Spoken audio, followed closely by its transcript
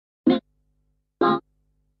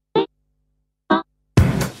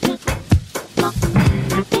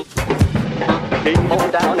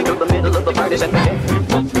parties and forget.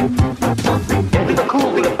 Into the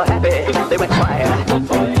cool beat of the happy, they went quiet.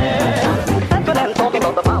 Thankful and talking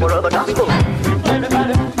about the power of the gospel.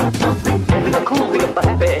 Into the cool beat of the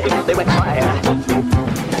happy, they went quiet.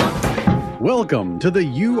 Welcome to the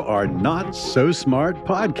You Are Not So Smart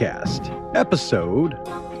podcast, episode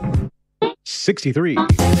 63.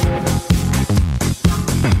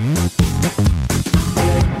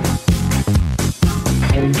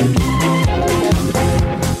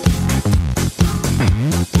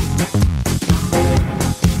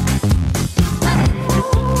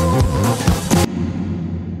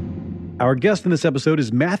 Our guest in this episode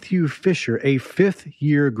is Matthew Fisher, a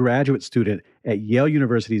fifth-year graduate student at Yale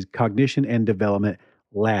University's Cognition and Development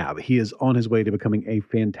Lab. He is on his way to becoming a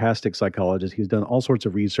fantastic psychologist. He's done all sorts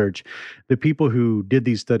of research. The people who did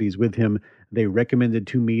these studies with him, they recommended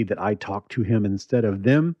to me that I talk to him instead of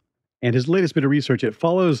them. And his latest bit of research, it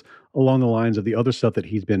follows along the lines of the other stuff that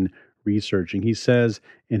he's been researching. He says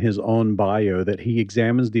in his own bio that he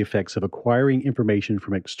examines the effects of acquiring information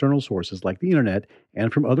from external sources like the internet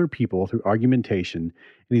and from other people through argumentation.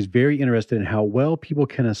 And he's very interested in how well people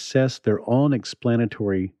can assess their own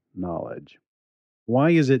explanatory knowledge. Why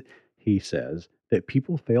is it, he says, that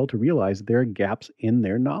people fail to realize that there are gaps in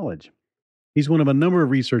their knowledge? He's one of a number of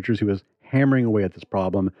researchers who is hammering away at this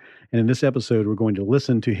problem. And in this episode, we're going to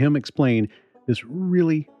listen to him explain this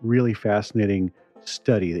really, really fascinating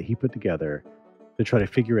study that he put together to try to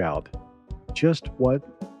figure out just what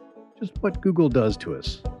Google does to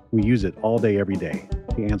us. We use it all day, every day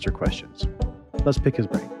to answer questions. Let's pick his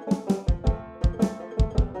brain.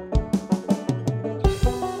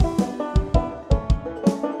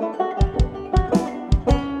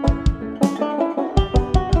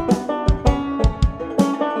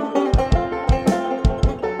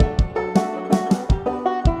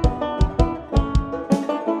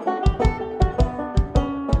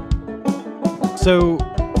 So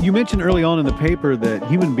you mentioned early on in the paper that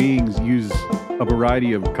human beings use a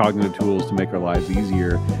variety of cognitive tools to make our lives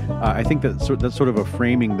easier. I think that's sort of a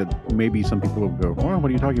framing that maybe some people will go, oh, what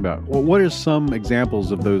are you talking about? Well, what are some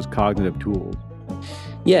examples of those cognitive tools?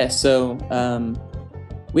 Yeah, so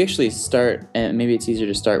we actually start, and maybe it's easier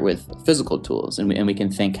to start with physical tools, and we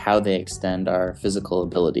can think how they extend our physical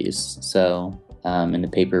abilities. So in the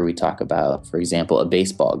paper we talk about, for example, a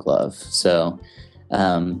baseball glove. So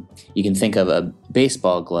you can think of a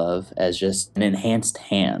baseball glove as just an enhanced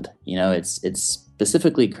hand. You know, it's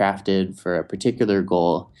specifically crafted for a particular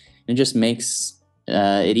goal. And it just makes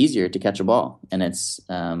it easier to catch a ball. And it's,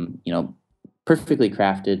 perfectly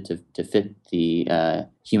crafted to fit the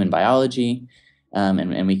human biology.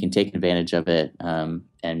 And we can take advantage of it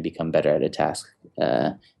and become better at a task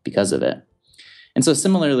because of it. And so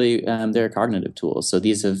similarly, there are cognitive tools. So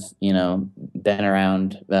these have, been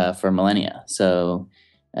around for millennia. So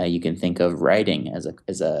you can think of writing as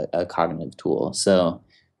a cognitive tool. So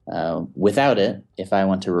without it, if I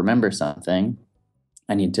want to remember something,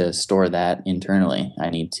 I need to store that internally. I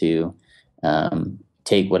need to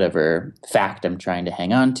take whatever fact I'm trying to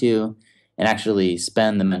hang on to and actually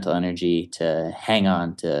spend the mental energy to hang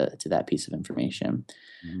on to that piece of information.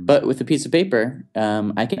 Mm-hmm. But with a piece of paper,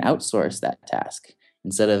 I can outsource that task.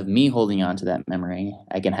 Instead of me holding on to that memory,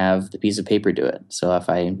 I can have the piece of paper do it. So if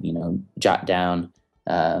I, jot down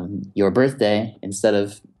your birthday, instead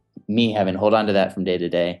of me having to hold on to that from day to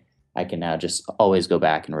day, I can now just always go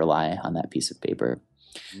back and rely on that piece of paper.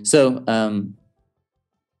 Mm-hmm. So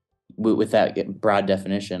with that broad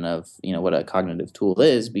definition of, what a cognitive tool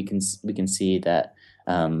is, we can see that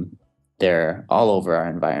they're all over our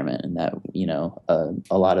environment, and that,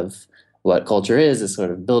 a lot of what culture is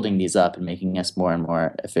sort of building these up and making us more and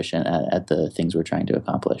more efficient at the things we're trying to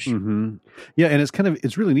accomplish. Mm-hmm. Yeah, and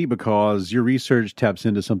it's really neat because your research taps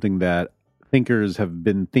into something that thinkers have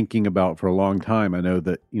been thinking about for a long time. I know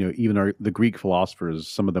that, even the Greek philosophers,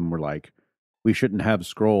 some of them were like, we shouldn't have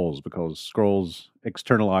scrolls because scrolls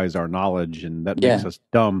externalize our knowledge and that makes us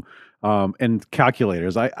dumb. And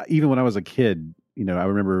calculators, I even when I was a kid, I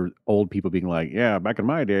remember old people being like, yeah, back in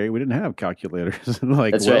my day, we didn't have calculators. And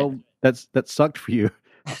like, that's well, right. that sucked for you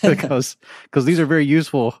because these are very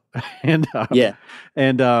useful. And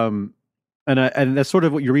and that's sort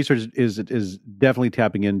of what your research is definitely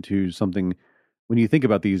tapping into something when you think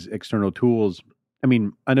about these external tools. I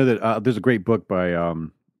mean, I know that there's a great book by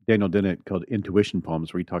Daniel Dennett called Intuition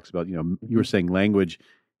Poems, where he talks about, you were saying language.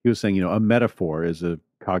 He was saying, a metaphor is a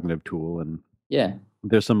cognitive tool. And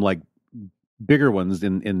there's some like bigger ones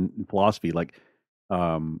in philosophy, like,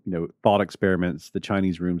 thought experiments, the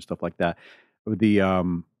Chinese room, stuff like that. But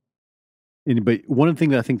one of the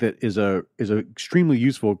things that I think that is a extremely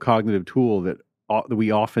useful cognitive tool that that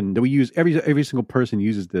we use. Every single person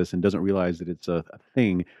uses this and doesn't realize that it's a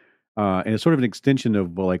thing. And it's sort of an extension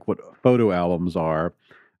of like what photo albums are.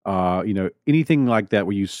 Anything like that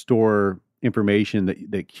where you store information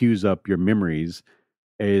that queues up your memories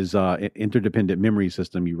is an interdependent memory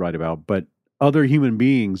system you write about. But other human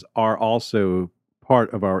beings are also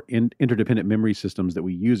part of our interdependent memory systems that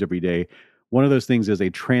we use every day. One of those things is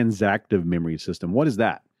a transactive memory system. What is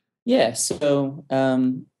that? Yeah. So,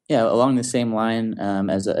 along the same line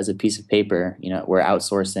as a piece of paper, we're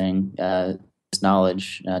outsourcing this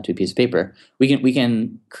knowledge to a piece of paper. We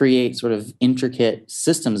can create sort of intricate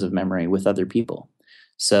systems of memory with other people.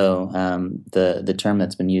 So the term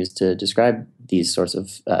that's been used to describe these sorts of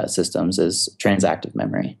systems is transactive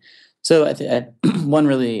memory. So one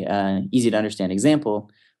really easy to understand example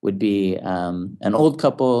would be an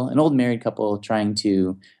old married couple trying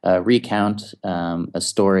to recount a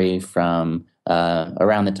story from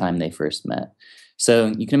around the time they first met.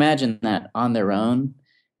 So you can imagine that on their own,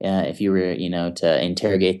 if you were, to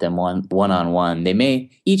interrogate them one-on-one, they may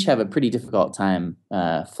each have a pretty difficult time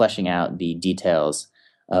fleshing out the details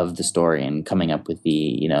of the story and coming up with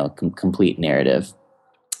the, complete narrative.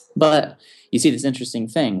 But you see this interesting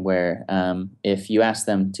thing where if you ask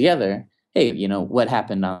them together, hey, what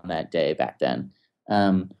happened on that day back then?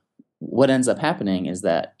 What ends up happening is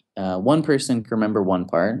that one person can remember one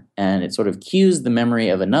part, and it sort of cues the memory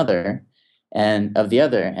of another and of the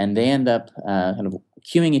other, and they end up kind of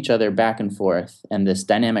cueing each other back and forth, and this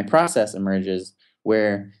dynamic process emerges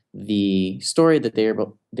where the story that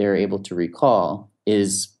they're able to recall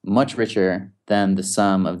is much richer than the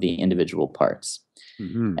sum of the individual parts.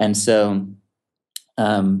 Mm-hmm. And so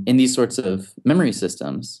in these sorts of memory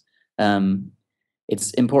systems,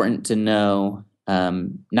 it's important to know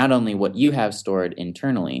not only what you have stored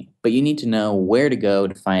internally, but you need to know where to go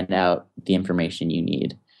to find out the information you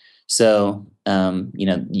need. So,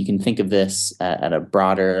 you can think of this at a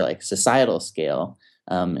broader, like societal scale,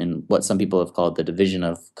 in what some people have called the division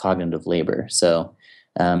of cognitive labor. So,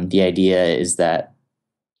 the idea is that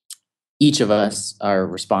each of us are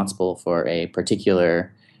responsible for a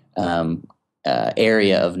particular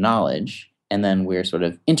area of knowledge, and then we're sort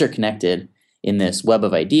of interconnected in this web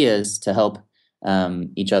of ideas to help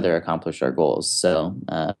each other accomplish our goals. So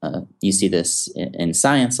you see this in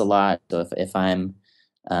science a lot. So if I'm,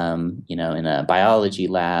 in a biology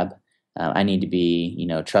lab, I need to be,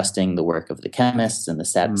 trusting the work of the chemists and the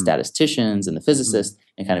statisticians and the physicists,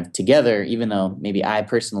 and kind of together, even though maybe I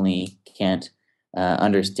personally can't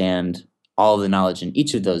understand all of the knowledge in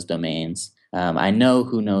each of those domains, I know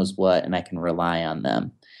who knows what, and I can rely on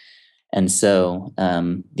them. And so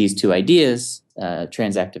these two ideas,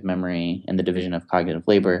 transactive memory and the division of cognitive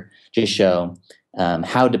labor, just show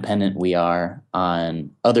how dependent we are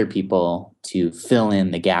on other people to fill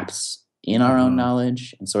in the gaps in our own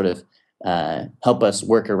knowledge and sort of help us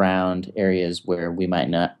work around areas where we might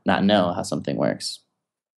not know how something works.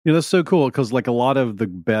 That's so cool, because like a lot of the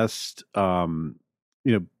best,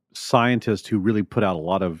 scientists who really put out a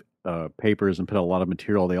lot of papers and put out a lot of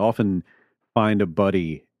material, they often find a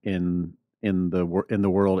buddy in the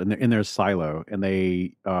world in their silo, and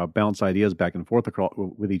they bounce ideas back and forth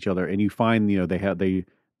with each other. And you find they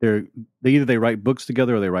either they write books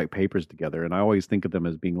together or they write papers together. And I always think of them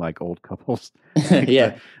as being like old couples,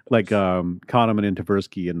 like Kahneman and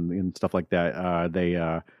Tversky and stuff like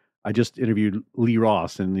that. I just interviewed Lee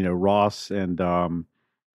Ross, and Ross and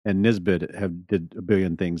Nisbet did a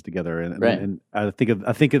billion things together, and I think of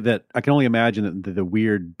that. I can only imagine the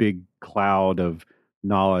weird big cloud of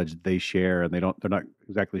knowledge they share, and they're not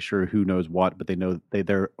exactly sure who knows what, but they know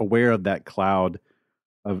they're aware of that cloud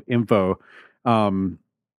of info. And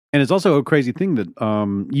it's also a crazy thing that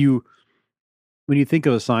when you think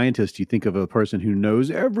of a scientist, you think of a person who knows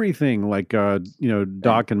everything, like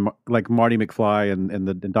Doc and like Marty McFly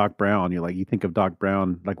and Doc Brown. You think of Doc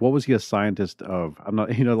Brown, like what was he a scientist of? I'm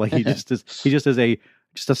not, he just is a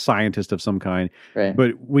scientist of some kind. Right.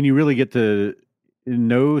 But when you really get to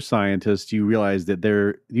know scientists, you realize that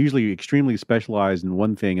they're usually extremely specialized in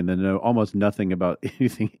one thing and then know almost nothing about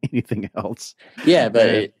anything else. Yeah,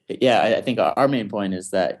 but I think our main point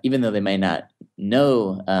is that even though they may not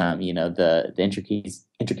know, the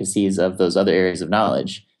intricacies of those other areas of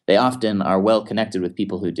knowledge, they often are well connected with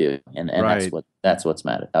people who do, and right. that's what's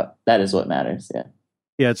matter. That is what matters. Yeah.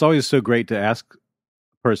 Yeah, it's always so great to ask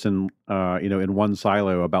person in one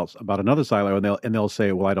silo about another silo, and they'll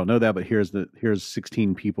say, well, I don't know that, but here's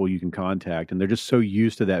 16 people you can contact, and they're just so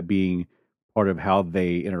used to that being part of how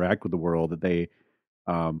they interact with the world that they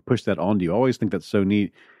push that onto you. I always think that's so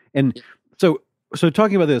neat. And so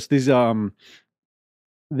talking about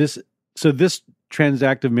this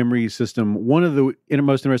transactive memory system, one of the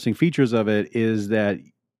most interesting features of it is that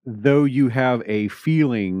though you have a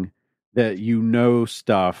feeling that you know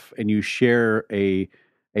stuff and you share a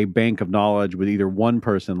bank of knowledge with either one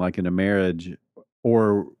person, like in a marriage,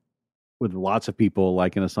 or with lots of people,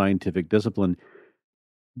 like in a scientific discipline,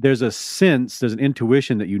 there's an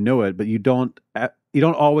intuition that you know it, but you don't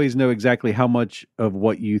always know exactly how much of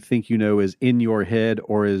what you think you know is in your head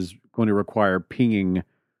or is going to require pinging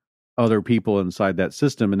other people inside that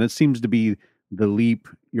system. And that seems to be the leap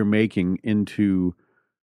you're making into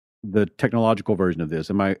the technological version of this.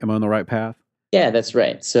 Am I on the right path? Yeah, that's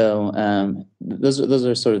right. So those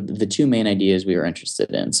are sort of the two main ideas we were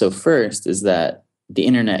interested in. So first is that the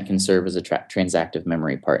internet can serve as a transactive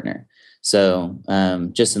memory partner. So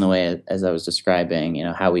just in the way as I was describing,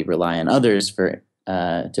 how we rely on others for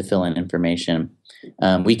to fill in information,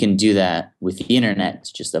 we can do that with the internet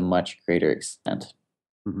to just a much greater extent.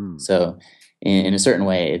 Mm-hmm. So in a certain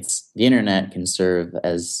way, the internet can serve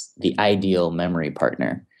as the ideal memory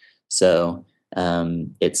partner. So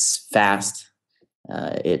it's fast,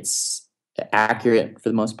 it's accurate for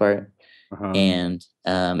the most part, and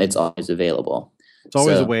it's always available. It's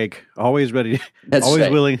always awake, always ready,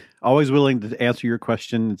 always willing to answer your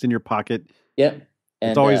question. It's in your pocket. Yep.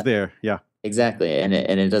 And, it's always there. Yeah. Exactly. And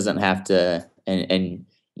it doesn't have to, and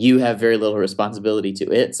you have very little responsibility to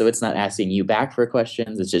it. So it's not asking you back for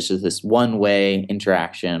questions. It's just this one-way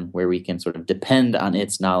interaction where we can sort of depend on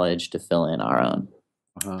its knowledge to fill in our own.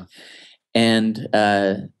 And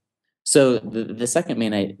so the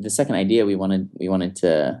second idea we wanted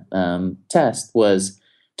to test was,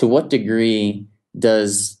 to what degree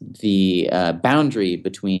does the boundary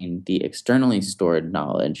between the externally stored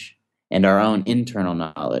knowledge and our own internal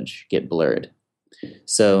knowledge get blurred?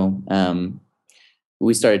 So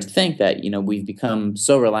we started to think that we've become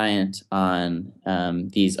so reliant on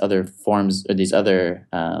these other forms, or these other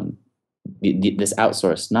this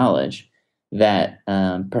outsourced knowledge, that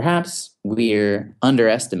perhaps we're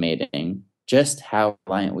underestimating just how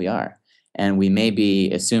reliant we are. And we may be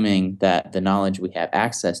assuming that the knowledge we have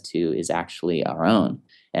access to is actually our own,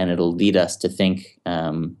 and it'll lead us to think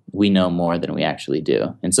we know more than we actually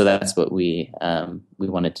do. And so that's what we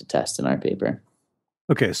wanted to test in our paper.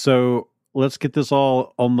 Okay, so let's get this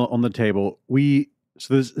all on the table.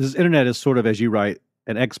 So this internet is sort of, as you write,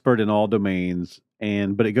 an expert in all domains,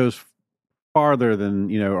 but it goes farther than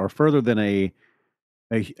or further than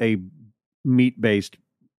a meat-based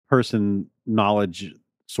person knowledge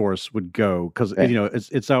source would go, because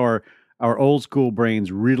it's our old school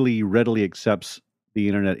brains really readily accepts the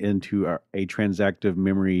internet into a transactive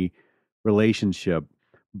memory relationship,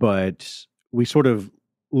 but we sort of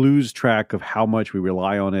lose track of how much we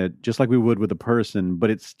rely on it, just like we would with a person.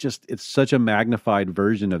 But it's such a magnified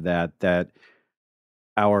version of that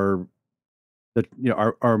our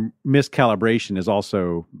miscalibration is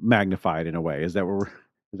also magnified in a way. Is that where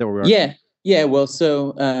we are? Yeah. Well,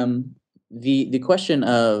 so the question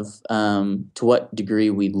of to what degree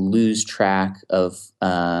we lose track of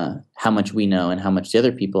how much we know and how much the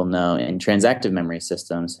other people know in transactive memory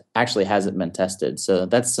systems actually hasn't been tested. So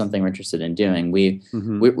that's something we're interested in doing. We've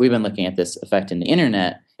been looking at this effect in the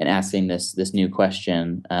internet and asking this new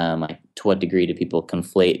question, like, to what degree do people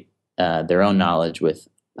conflate their own knowledge with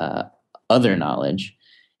other knowledge?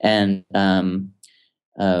 And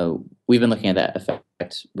we've been looking at that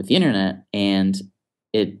effect with the internet, and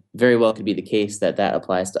it very well could be the case that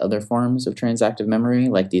applies to other forms of transactive memory,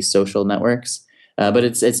 like these social networks. But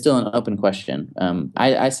it's still an open question.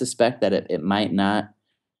 I suspect that it might not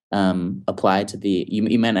apply to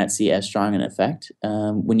you might not see as strong an effect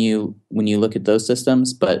when you look at those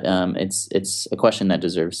systems, but it's a question that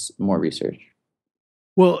deserves more research.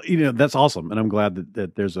 Well, that's awesome, and I'm glad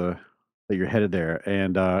that that you're headed there,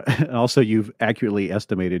 and also you've accurately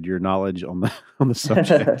estimated your knowledge on the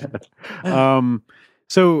subject.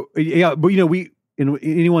 So yeah, but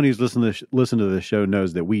anyone who's listened to this show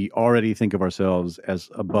knows that we already think of ourselves as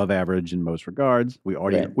above average in most regards. We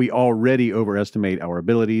already overestimate our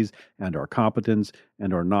abilities and our competence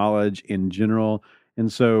and our knowledge in general,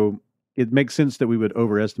 and so it makes sense that we would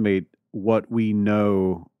overestimate what we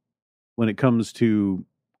know when it comes to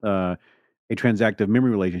a transactive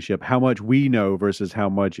memory relationship, how much we know versus how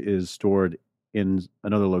much is stored in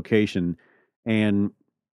another location. And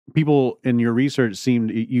people in your research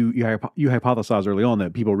seemed, you hypothesized early on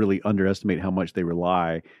that people really underestimate how much they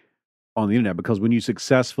rely on the internet, because when you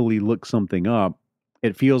successfully look something up,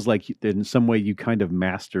 it feels like in some way you kind of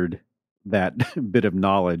mastered that bit of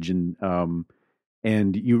knowledge. And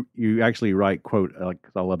you actually write, quote, like,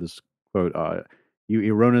 I love this quote, you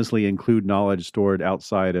erroneously include knowledge stored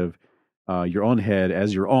outside of your own head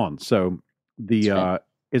as your own. So the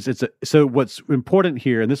That's right. so what's important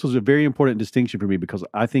here, and this was a very important distinction for me because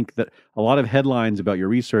I think that a lot of headlines about your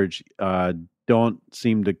research don't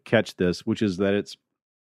seem to catch this, which is that it's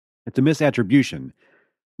a misattribution,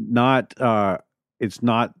 not it's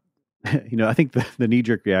not. I think the knee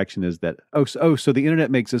jerk reaction is that so the internet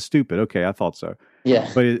makes us stupid. Okay, I thought so, Yeah.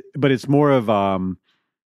 but it's more of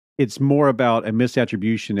it's more about a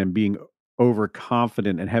misattribution and being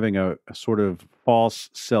overconfident and having a sort of false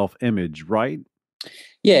self image, right?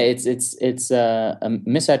 Yeah, it's a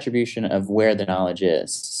misattribution of where the knowledge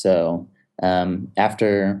is. So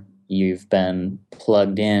after you've been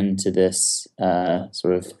plugged into this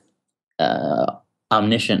sort of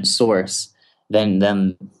omniscient source,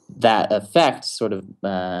 then that effect sort of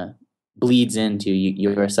bleeds into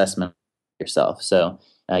your assessment of yourself. So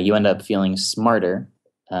you end up feeling smarter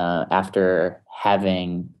after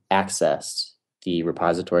having accessed the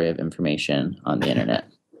repository of information on the internet.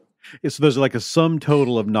 So there's like a sum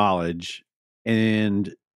total of knowledge,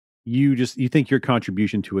 and you think your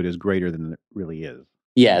contribution to it is greater than it really is.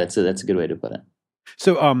 Yeah, that's a good way to put it.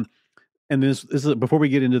 So and this is before we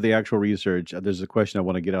get into the actual research, there's a question I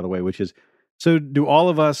want to get out of the way, which is, so do all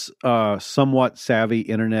of us somewhat savvy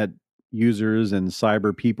internet users and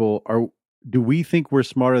cyber people, do we think we're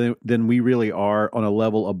smarter than we really are on a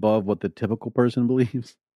level above what the typical person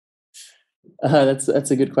believes? That's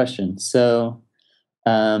a good question. So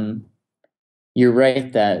you're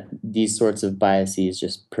right that these sorts of biases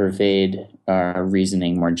just pervade our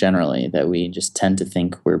reasoning more generally, that we just tend to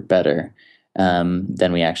think we're better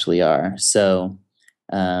than we actually are. So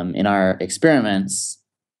in our experiments,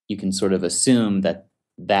 you can sort of assume that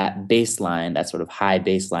baseline, that sort of high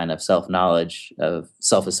baseline of self-knowledge, of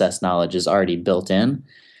self-assessed knowledge, is already built in.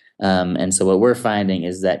 And so what we're finding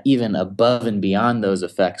is that even above and beyond those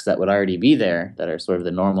effects that would already be there, that are sort of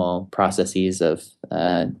the normal processes of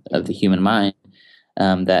the human mind,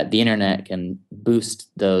 that the internet can boost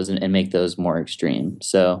those and make those more extreme.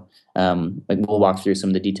 So we'll walk through some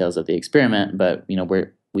of the details of the experiment, but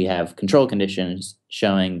we have control conditions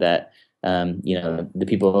showing that the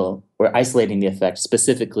people were isolating the effect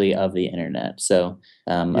specifically of the internet. So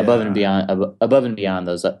above and beyond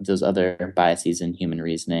those other biases in human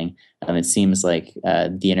reasoning, it seems like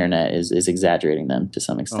the internet is exaggerating them to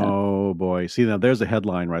some extent. Oh boy! See, now there's a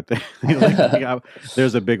headline right there.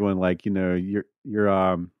 There's a big one. Like your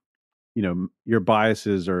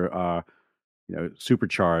biases are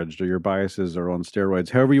supercharged, or your biases are on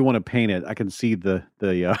steroids. However you want to paint it, I can see the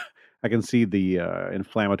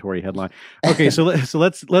inflammatory headline. Okay, so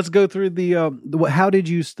let's go through the how did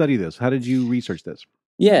you study this? How did you research this?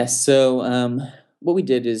 Yeah, so what we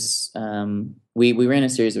did is we ran a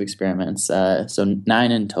series of experiments, so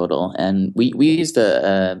 9 in total, and we used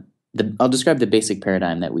I'll describe the basic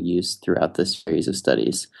paradigm that we used throughout this series of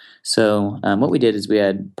studies. So what we did is we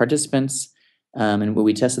had participants, and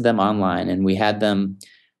we tested them online, and we had them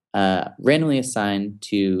randomly assigned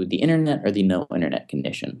to the internet or the no internet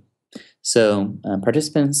condition. So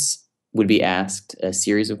participants would be asked a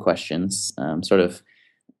series of questions, sort of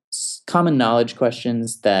common knowledge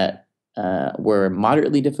questions that were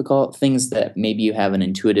moderately difficult, things that maybe you have an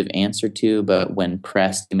intuitive answer to, but when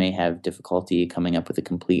pressed, you may have difficulty coming up with a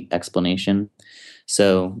complete explanation.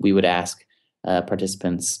 So we would ask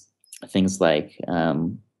participants things like,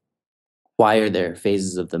 why are there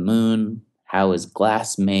phases of the moon? How is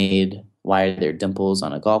glass made? Why are there dimples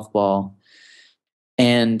on a golf ball?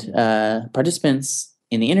 And participants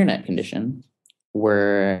in the internet condition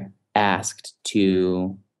were asked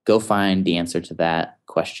to go find the answer to that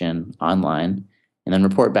question online and then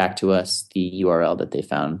report back to us the URL that they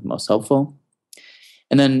found most helpful.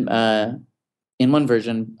 And then in one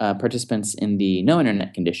version, participants in the no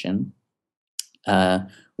internet condition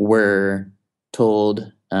were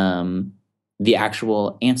told the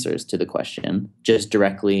actual answers to the question just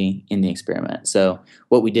directly in the experiment. So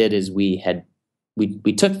what we did is we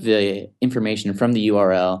took the information from the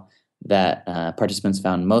URL that participants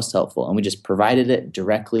found most helpful, and we just provided it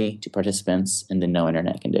directly to participants in the no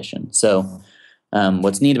internet condition. So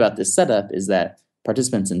what's neat about this setup is that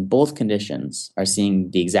participants in both conditions are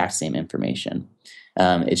seeing the exact same information.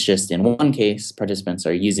 It's just in one case, participants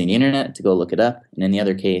are using the internet to go look it up, and in the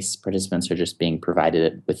other case, participants are just being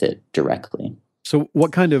provided with it directly. So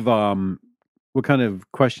what kind of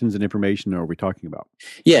questions and information are we talking about?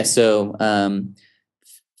 Yeah, so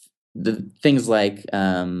the things like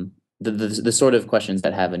the sort of questions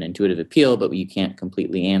that have an intuitive appeal, but you can't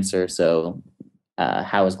completely answer. So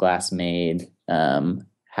how is glass made? Why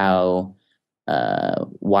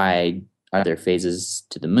are there phases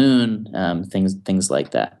to the moon? Things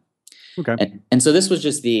like that. Okay. And so this was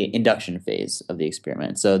just the induction phase of the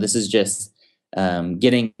experiment. So this is just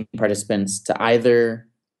getting participants to either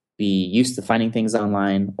be used to finding things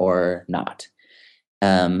online or not.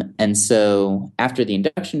 And so after the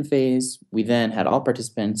induction phase, we then had all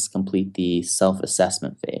participants complete the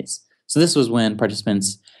self-assessment phase. So this was when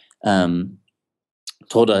participants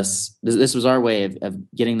told us, this was our way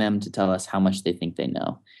of getting them to tell us how much they think they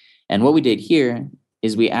know. And what we did here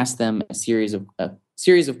is we asked them a series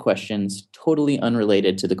of questions totally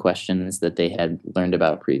unrelated to the questions that they had learned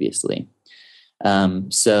about previously.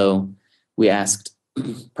 So we asked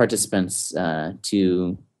participants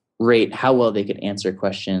to rate how well they could answer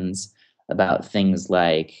questions about things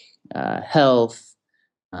like health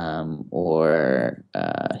or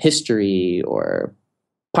history or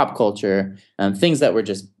pop culture, things that were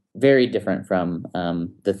just very different from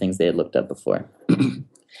the things they had looked up before.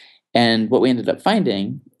 And what we ended up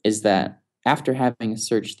finding is that after having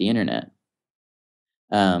searched the internet,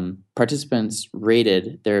 participants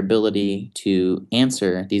rated their ability to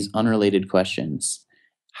answer these unrelated questions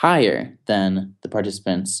higher than the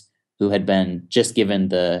participants who had been just given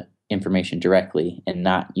the information directly and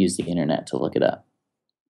not used the internet to look it up.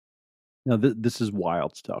 Now, this is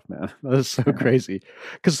wild stuff, man. That is so crazy.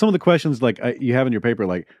 Because some of the questions, like you have in your paper,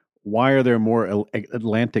 like why are there more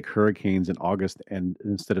Atlantic hurricanes in August and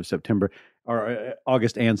instead of September, or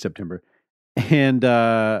August and September? And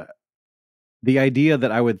the idea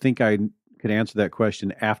that I would think I could answer that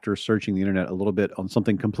question after searching the internet a little bit on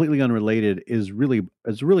something completely unrelated is really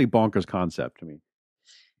bonkers concept to me.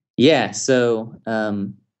 Yeah. So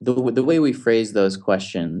the way we phrase those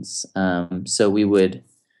questions, so we would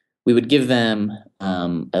give them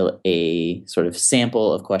a sort of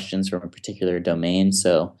sample of questions from a particular domain.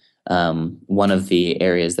 So one of the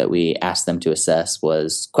areas that we asked them to assess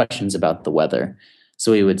was questions about the weather.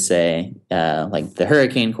 So we would say, like the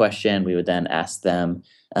hurricane question, we would then ask them,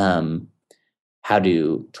 how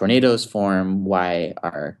do tornadoes form? Why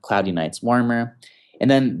are cloudy nights warmer? And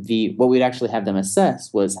then what we'd actually have them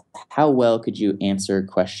assess was how well could you answer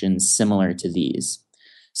questions similar to these?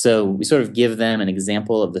 So we sort of give them an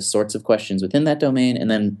example of the sorts of questions within that domain and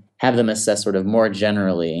then have them assess sort of more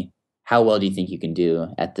generally, how well do you think you can do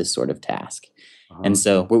at this sort of task? Uh-huh. And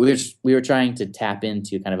so we were trying to tap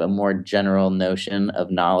into kind of a more general notion of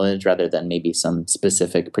knowledge rather than maybe some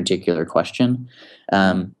specific particular question.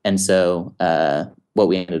 And so what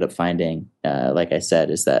we ended up finding, like I said,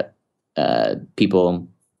 is that people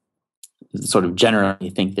sort of generally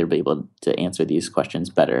think they'll be able to answer these questions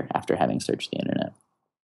better after having searched the internet.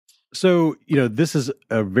 So, this is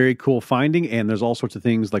a very cool finding, and there's all sorts of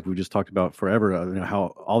things like we just talked about forever,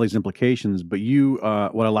 how all these implications. But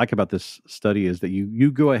what I like about this study is that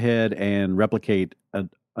you go ahead and replicate a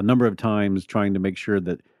number of times, trying to make sure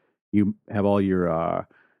that you have all your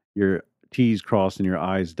T's crossed and your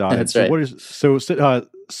I's dotted. That's right.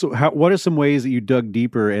 What are some ways that you dug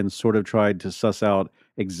deeper and sort of tried to suss out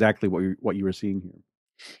exactly what you were seeing here?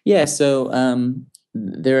 Yeah. So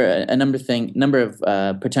there are a number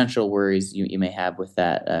of potential worries you may have with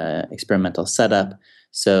that experimental setup.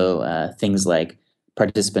 So things like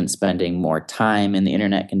participants spending more time in the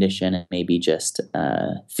internet condition and maybe just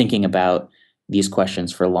thinking about these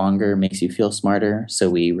questions for longer makes you feel smarter. So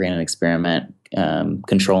we ran an experiment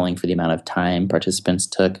controlling for the amount of time participants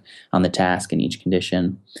took on the task in each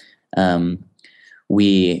condition.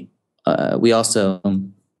 We also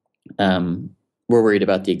we're worried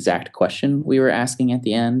about the exact question we were asking at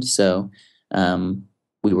the end. So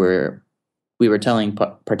we were telling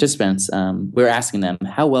participants, we were asking them,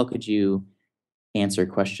 how well could you answer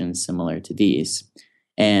questions similar to these?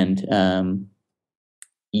 And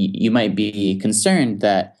you might be concerned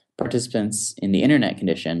that participants in the internet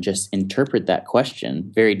condition just interpret that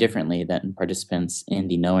question very differently than participants in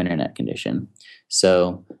the no internet condition.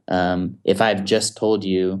 So if I've just told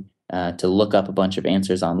you to look up a bunch of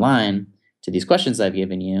answers online to these questions I've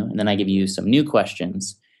given you, and then I give you some new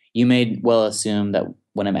questions, you may well assume that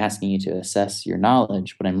when I'm asking you to assess your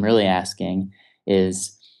knowledge, what I'm really asking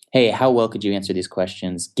is, hey, how well could you answer these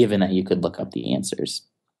questions given that you could look up the answers?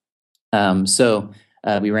 So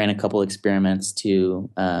we ran a couple experiments to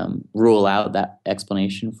rule out that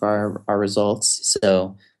explanation for our results.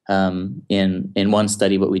 So in one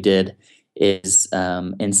study, what we did is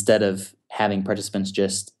instead of having participants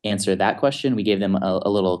just answer that question, we gave them a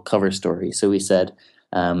little cover story. So we said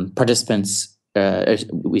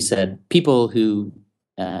people who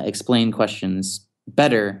explain questions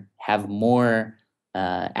better have more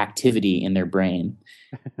activity in their brain.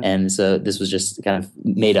 And so this was just kind of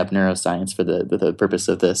made up neuroscience for the purpose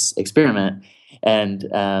of this experiment. And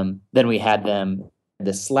then we had them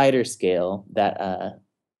the slider scale that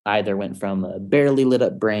either went from a barely lit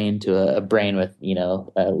up brain to a brain with,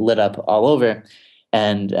 lit up all over.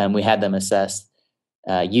 And we had them assess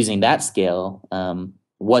using that scale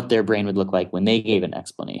what their brain would look like when they gave an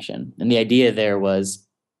explanation. And the idea there was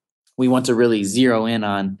we want to really zero in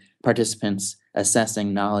on participants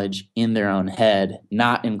assessing knowledge in their own head,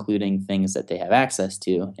 not including things that they have access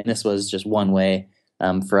to. And this was just one way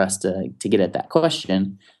for us to get at that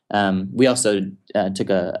question. We also took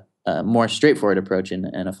a more straightforward approach in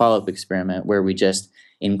a follow-up experiment where we just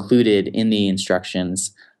included in the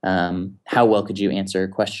instructions how well could you answer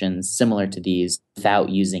questions similar to these without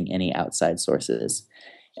using any outside sources.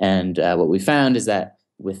 And what we found is that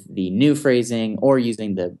with the new phrasing or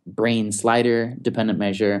using the brain slider dependent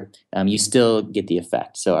measure, you still get the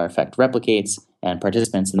effect. So our effect replicates, and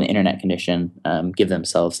participants in the internet condition give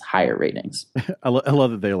themselves higher ratings. I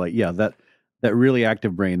love that they're like, yeah, that really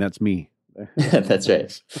active brain, that's me. That's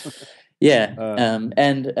right. Yeah.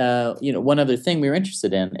 One other thing we were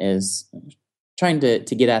interested in is trying to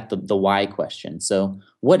get at the why question. So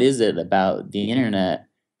what is it about the internet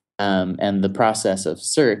and the process of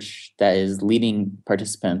search that is leading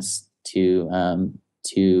participants to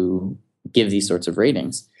give these sorts of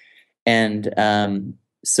ratings? And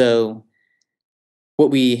so what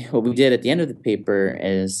we did at the end of the paper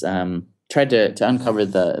is tried to uncover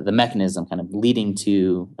the mechanism kind of leading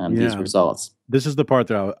to these results. This is the part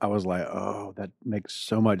that I was like, oh, that makes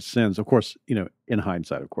so much sense. Of course, in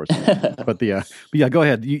hindsight, of course. but go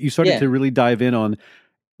ahead. You started to really dive in on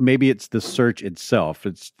maybe it's the search itself.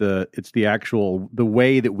 It's the actual the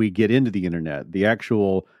way that we get into the internet, the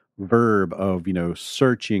actual verb of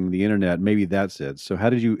searching the internet. Maybe that's it. So how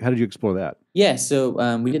did you explore that? Yeah,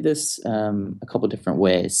 so we did this a couple different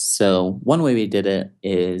ways. So one way we did it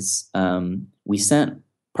is we sent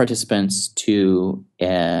participants to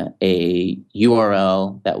a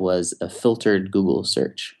URL that was a filtered Google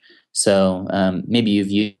search. So maybe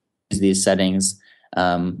you've used these settings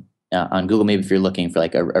on Google. Maybe if you're looking for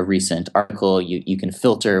like a recent article, you can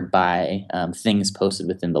filter by things posted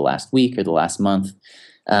within the last week or the last month.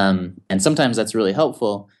 And sometimes that's really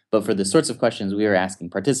helpful, but for the sorts of questions we were asking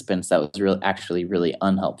participants, that was actually really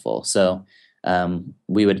unhelpful. So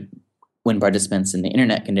when participants in the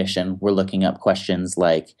internet condition were looking up questions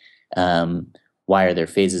like, why are there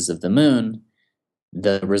phases of the moon?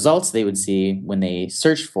 The results they would see when they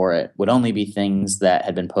searched for it would only be things that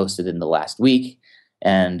had been posted in the last week.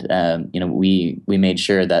 And we made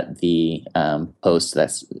sure that the posts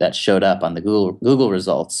that showed up on the Google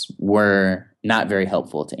results were not very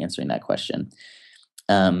helpful to answering that question.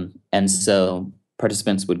 And so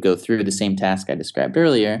participants would go through the same task I described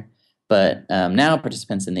earlier, but now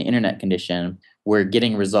participants in the internet condition were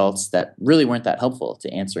getting results that really weren't that helpful to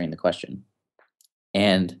answering the question.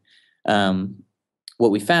 And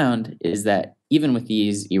what we found is that even with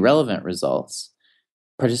these irrelevant results,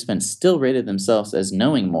 participants still rated themselves as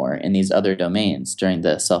knowing more in these other domains during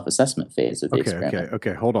the self-assessment phase of the experiment.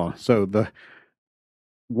 Okay, hold on. So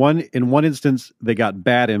in one instance, they got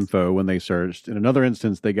bad info when they searched. In another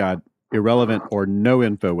instance, they got irrelevant or no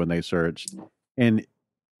info when they searched. And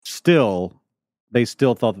they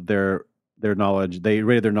still thought that their knowledge, they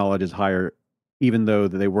rated their knowledge as higher, even though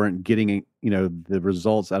they weren't getting, the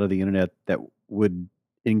results out of the internet that would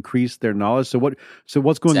increase their knowledge. So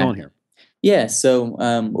what's going on here? Yeah, so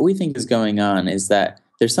what we think is going on is that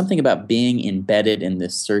there's something about being embedded in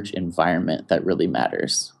this search environment that really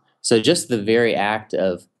matters. So just the very act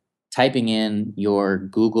of typing in your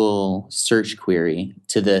Google search query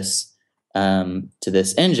to this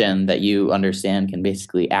engine that you understand can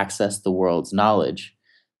basically access the world's knowledge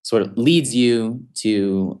sort of leads you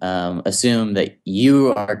to assume that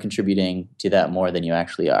you are contributing to that more than you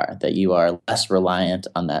actually are, that you are less reliant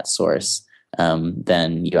on that source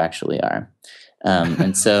than you actually are.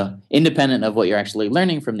 And so independent of what you're actually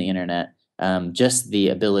learning from the internet, just the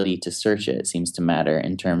ability to search it seems to matter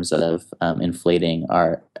in terms of inflating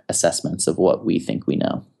our assessments of what we think we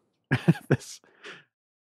know.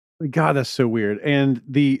 God, that's so weird. And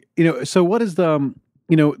so what is the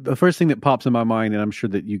first thing that pops in my mind, and I'm sure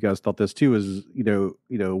that you guys thought this too, is,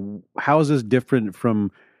 how is this different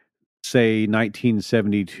from, say,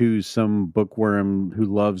 1972, some bookworm who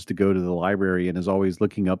loves to go to the library and is always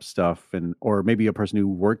looking up stuff, or maybe a person who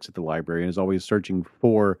works at the library and is always searching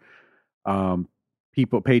for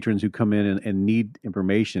patrons who come in and need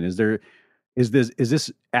information. Is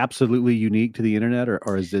this absolutely unique to the internet,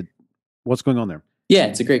 or is it, what's going on there? Yeah,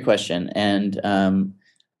 it's a great question. And I'm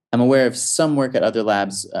aware of some work at other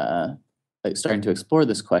labs starting to explore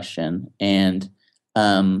this question. And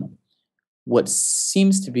what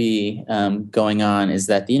seems to be going on is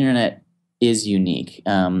that the internet is unique.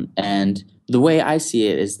 And the way I see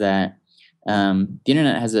it is that the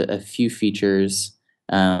internet has a few features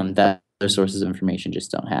that other sources of information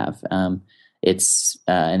just don't have. And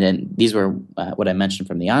then these were what I mentioned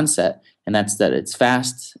from the onset, and that's that it's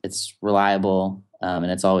fast, it's reliable,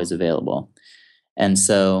 and it's always available. And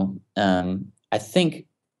so I think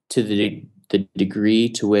to the degree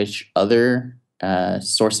to which other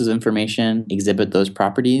sources of information exhibit those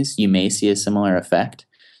properties, you may see a similar effect.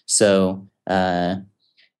 So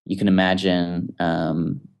you can imagine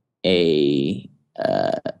a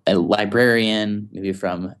librarian, maybe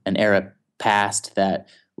from an era past, that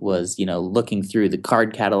was looking through the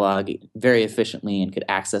card catalog very efficiently and could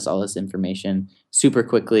access all this information super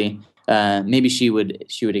quickly. Maybe she would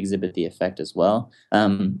exhibit the effect as well.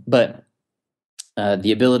 But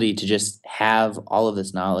the ability to just have all of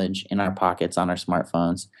this knowledge in our pockets on our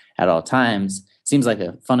smartphones at all times seems like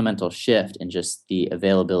a fundamental shift in just the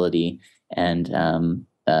availability and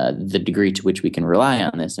the degree to which we can rely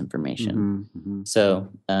on this information. So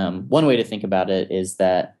one way to think about it is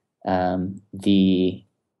that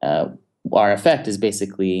our effect is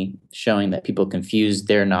basically showing that people confuse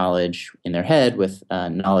their knowledge in their head with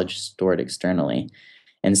knowledge stored externally.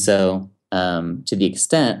 And so to the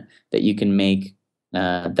extent that you can make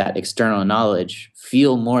that external knowledge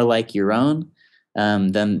feel more like your own,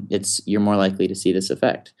 then you're more likely to see this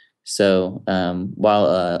effect. So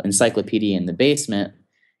while encyclopedia in the basement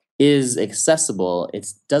is accessible,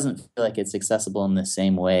 it doesn't feel like it's accessible in the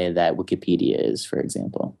same way that Wikipedia is, for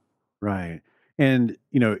example. Right. And,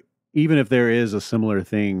 even if there is a similar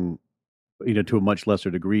thing, to a much lesser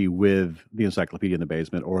degree with the encyclopedia in the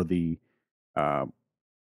basement or the,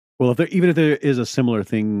 even if there is a similar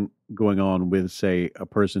thing going on with, say, a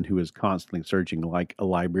person who is constantly searching, like a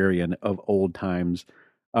librarian of old times,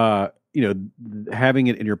 having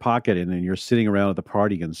it in your pocket and then you're sitting around at the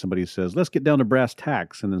party and somebody says, let's get down to brass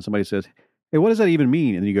tacks. And then somebody says, hey, what does that even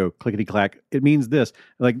mean? And you go, clickety clack, it means this.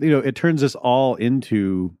 Like, it turns us all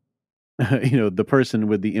into, the person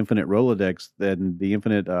with the infinite Rolodex and the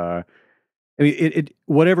infinite,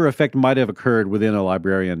 whatever effect might have occurred within a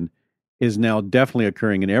librarian is now definitely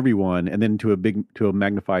occurring in everyone, and then to a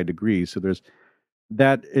magnified degree. So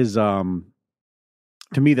that is, to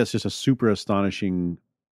me, that's just a super astonishing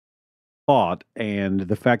thought. And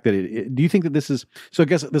the fact that do you think that this is, so I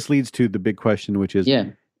guess this leads to the big question, which is,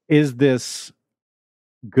 is this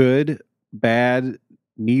good, bad,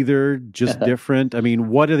 neither, just different? I mean,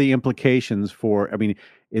 what are the implications for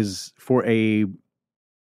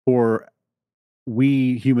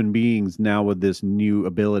we human beings now with this new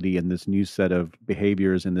ability and this new set of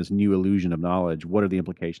behaviors and this new illusion of knowledge? What are the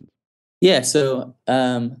implications? Yeah, so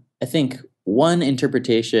I think one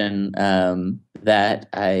interpretation that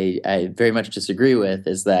I very much disagree with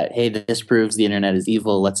is that, hey, this proves the internet is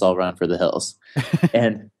evil, let's all run for the hills.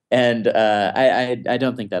 and I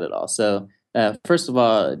don't think that at all. So first of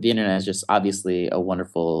all, the internet is just obviously a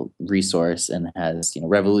wonderful resource and has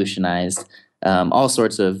revolutionized all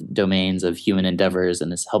sorts of domains of human endeavors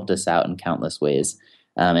and has helped us out in countless ways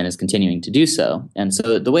and is continuing to do so. And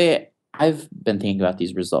so the way I've been thinking about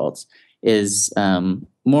these results is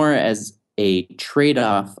more as a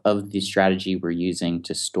trade-off of the strategy we're using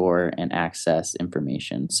to store and access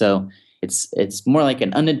information. So it's more like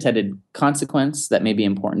an unintended consequence that may be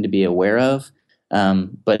important to be aware of,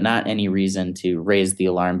 but not any reason to raise the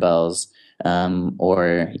alarm bells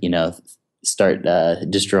or start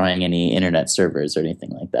destroying any internet servers or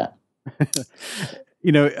anything like that.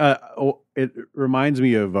 It reminds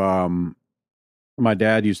me of my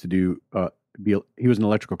dad used to do. He was an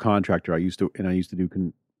electrical contractor. I used to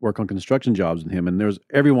do work on construction jobs with him, and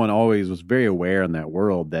everyone always was very aware in that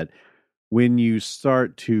world that when you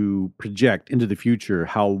start to project into the future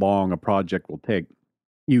how long a project will take,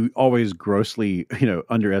 you always grossly,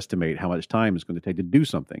 underestimate how much time it's going to take to do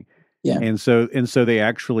something. Yeah. And so they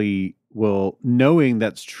actually will, knowing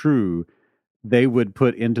that's true, they would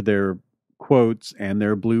put into their quotes and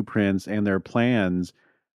their blueprints and their plans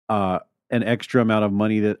an extra amount of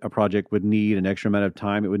money that a project would need, an extra amount of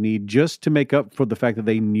time it would need, just to make up for the fact that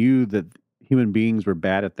they knew that human beings were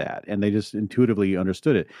bad at that, and they just intuitively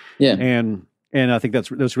understood it. Yeah. And I think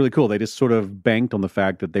that's really cool. They just sort of banked on the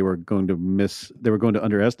fact that they were going to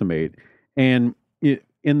underestimate. And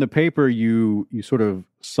in the paper, you sort of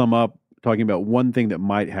sum up talking about one thing that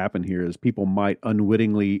might happen here is people might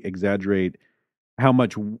unwittingly exaggerate how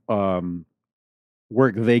much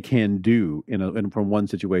work they can do from one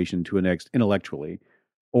situation to the next intellectually,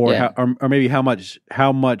 or or maybe how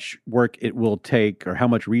much work it will take, or how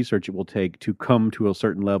much research it will take to come to a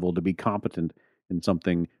certain level to be competent in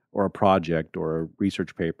something, or a project, or a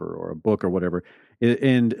research paper, or a book, or whatever.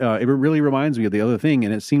 It really reminds me of the other thing.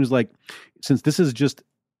 And it seems like since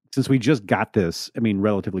we just got this, I mean,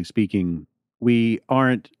 relatively speaking, we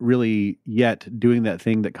aren't really yet doing that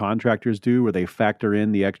thing that contractors do where they factor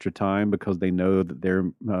in the extra time because they know that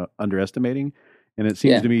they're underestimating. And it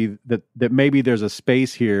seems Yeah. to me that maybe there's a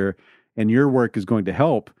space here and your work is going to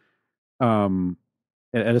help. At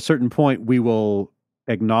a certain point, we will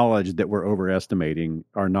acknowledge that we're overestimating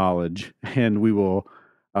our knowledge and we will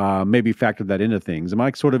maybe factor that into things. Am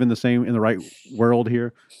I sort of in the right world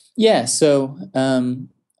here? Yeah. So I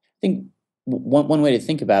think one way to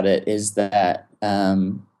think about it is that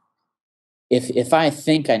if I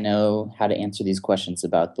think I know how to answer these questions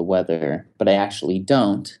about the weather, but I actually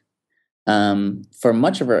don't, for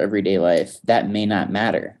much of our everyday life, that may not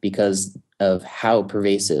matter because of how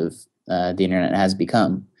pervasive the internet has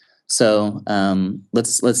become. So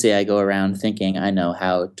let's say I go around thinking I know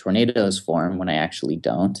how tornadoes form when I actually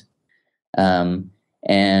don't.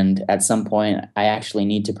 And at some point, I actually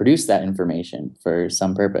need to produce that information for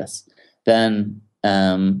some purpose. Then,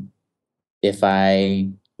 if I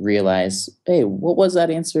realize, hey, what was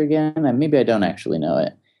that answer again? Maybe I don't actually know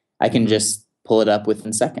it. I can just pull it up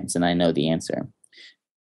within seconds and I know the answer.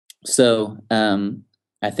 So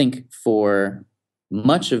I think for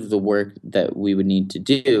much of the work that we would need to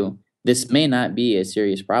do, this may not be a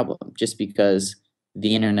serious problem just because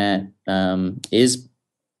the internet is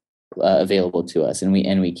available to us and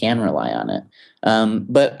we can rely on it.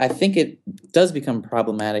 But I think it does become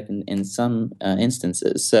problematic in some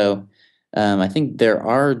instances. So I think there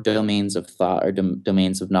are domains of thought or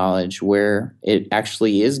domains of knowledge where it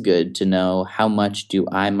actually is good to know how much do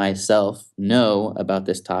I myself know about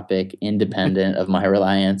this topic independent of my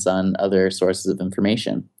reliance on other sources of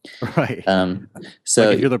information. Right.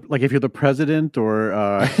 So if you're the president or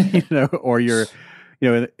or you're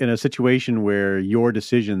in a situation where your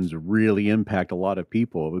decisions really impact a lot of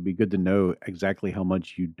people, it would be good to know exactly how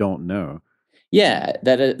much you don't know. Yeah,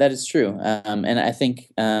 that is true. And I think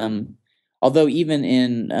although even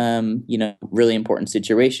in really important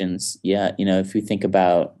situations, if you think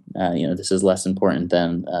about this is less important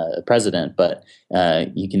than a president, but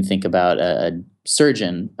you can think about a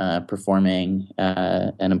surgeon performing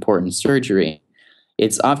an important surgery.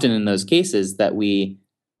 It's often in those cases that we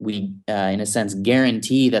in a sense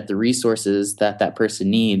guarantee that the resources that person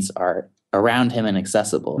needs are around him and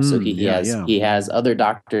accessible. So he has other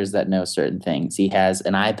doctors that know certain things. He has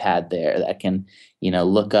an iPad there that can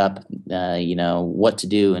look up what to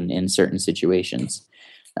do in certain situations.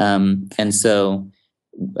 And so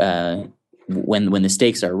when the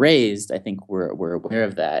stakes are raised, I think we're aware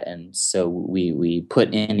of that, and so we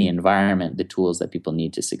put in the environment the tools that people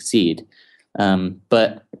need to succeed.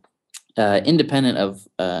 But independent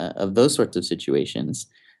of those sorts of situations,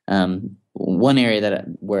 one area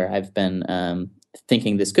where I've been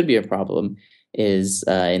thinking this could be a problem is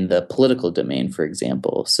in the political domain, for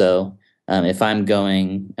example. So if I'm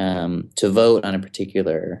going to vote on a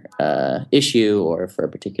particular issue or for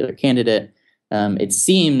a particular candidate, it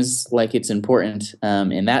seems like it's important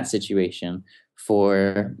in that situation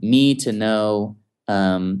for me to know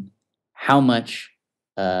how much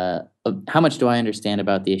do I understand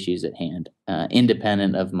about the issues at hand,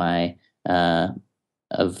 independent of my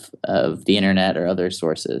of the internet or other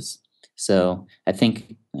sources. So I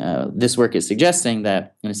think this work is suggesting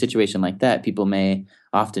that in a situation like that, people may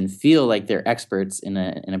often feel like they're experts in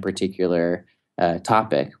a particular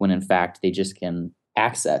topic, when in fact they just can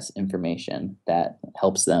access information that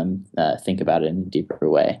helps them think about it in a deeper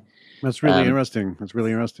way. That's really interesting. That's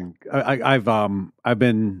really interesting. I've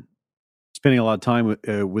been spending a lot of time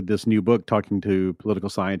with this new book, talking to political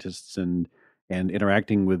scientists and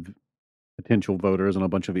interacting with potential voters on a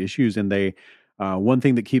bunch of issues. And they, one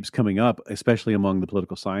thing that keeps coming up, especially among the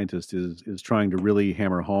political scientists, is trying to really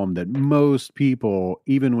hammer home that most people,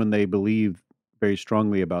 even when they believe very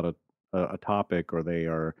strongly about a topic, or they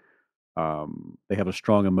have a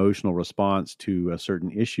strong emotional response to a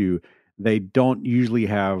certain issue, they don't usually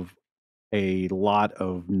have a lot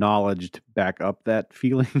of knowledge to back up that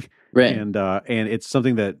feeling. Right. And it's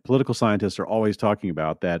something that political scientists are always talking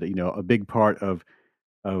about, that a big part of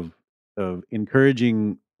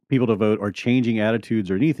encouraging people to vote or changing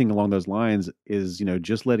attitudes or anything along those lines is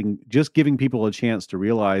just giving people a chance to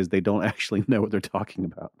realize they don't actually know what they're talking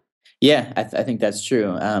about. Yeah, I think that's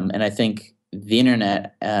true. And I think the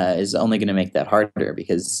internet is only going to make that harder,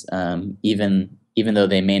 because even though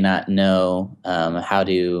they may not know how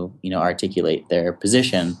to articulate their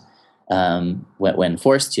position when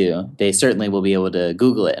forced to, they certainly will be able to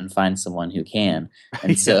Google it and find someone who can,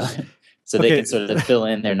 and so Okay. they can sort of fill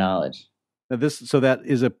in their knowledge. Now this is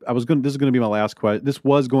going to be my last question. This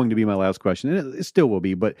was going to be my last question, and it still will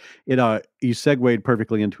be, but you segued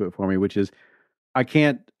perfectly into it for me, which is I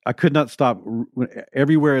could not stop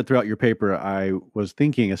everywhere throughout your paper. I was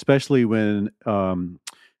thinking, especially the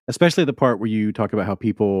part where you talk about how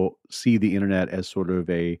people see the internet as sort of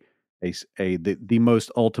the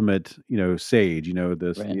most ultimate, sage,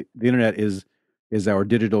 Right. the internet is our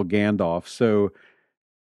digital Gandalf. So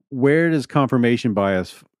where does confirmation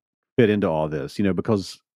bias fit into all this?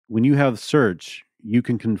 Because when you have search, you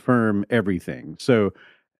can confirm everything. So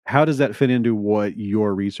how does that fit into what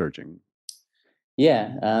you're researching?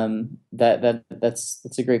 Yeah,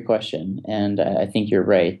 that's a great question, and I think you're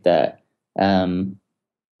right that um,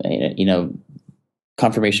 you know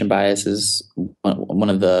confirmation bias is one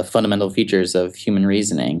of the fundamental features of human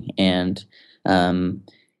reasoning, and um,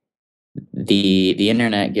 the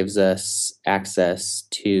internet gives us access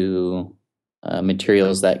to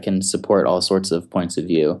materials that can support all sorts of points of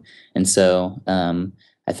view, and so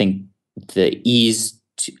I think the ease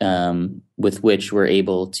with which we're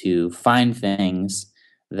able to find things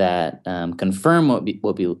that confirm what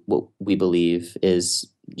we believe is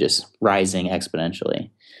just rising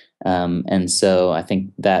exponentially. And so I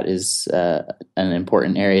think that is an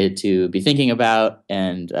important area to be thinking about,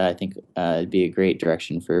 and I think it'd be a great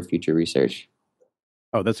direction for future research.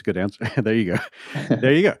 Oh, that's a good answer. There you go.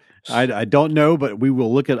 There you go. I don't know, but we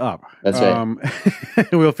will look it up. That's right.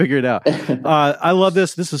 We'll figure it out. I love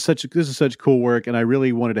this. This is such cool work, and I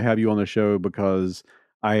really wanted to have you on the show because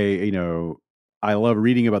I love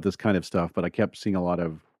reading about this kind of stuff. But I kept seeing a lot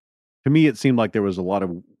of. To me, it seemed like there was a lot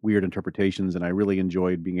of weird interpretations, and I really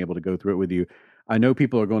enjoyed being able to go through it with you. I know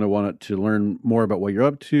people are going to want to learn more about what you're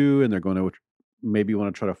up to, and they're going to maybe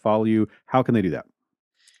want to try to follow you. How can they do that?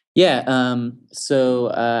 Yeah,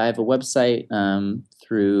 so I have a website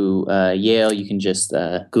through Yale. You can just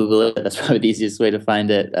Google it. That's probably the easiest way to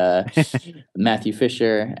find it. Matthew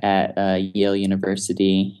Fisher at Yale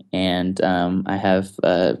University, and I have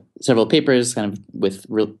several papers kind of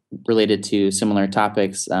related to similar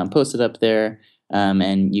topics posted up there.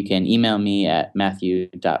 And you can email me at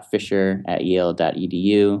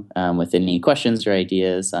matthew.fisher@yale.edu with any questions or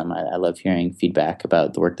ideas. I love hearing feedback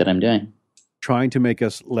about the work that I'm doing. Trying to make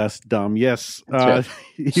us less dumb. Yes. That's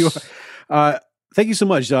you, thank you so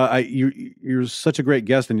much. You're such a great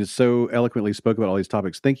guest and you so eloquently spoke about all these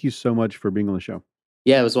topics. Thank you so much for being on the show.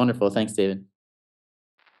 Yeah, it was wonderful. Thanks, David.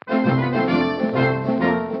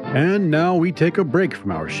 And now we take a break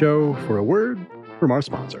from our show for a word from our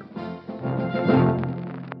sponsor.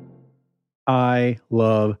 I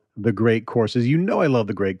love the great courses. I love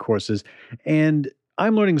the great courses. And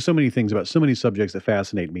I'm learning so many things about so many subjects that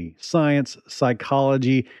fascinate me. Science,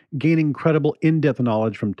 psychology, gaining incredible in-depth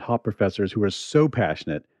knowledge from top professors who are so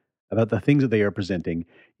passionate about the things that they are presenting.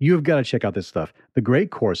 You have got to check out this stuff. The great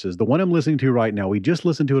courses, the one I'm listening to right now, we just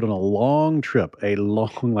listened to it on a long trip, like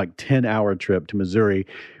 10-hour trip to Missouri.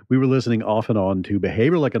 We were listening off and on to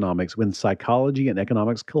Behavioral Economics When Psychology and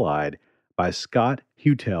Economics Collide by Scott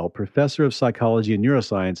Huettel, professor of psychology and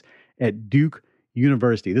neuroscience at Duke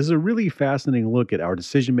University. This is a really fascinating look at our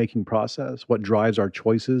decision-making process, what drives our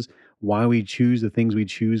choices, why we choose the things we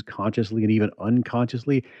choose consciously and even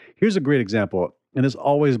unconsciously. Here's a great example, and this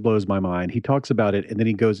always blows my mind. He talks about it, and then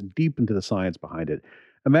he goes deep into the science behind it.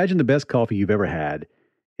 Imagine the best coffee you've ever had.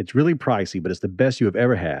 It's really pricey, but it's the best you have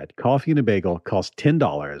ever had. Coffee and a bagel costs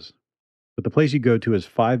 $10, but the place you go to is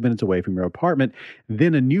 5 minutes away from your apartment.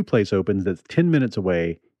 Then a new place opens that's 10 minutes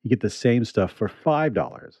away. You get the same stuff for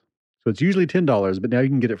 $5. So it's usually $10, but now you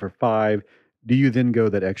can get it for $5. Do you then go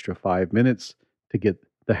that extra 5 minutes to get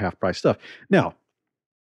the half price stuff? Now,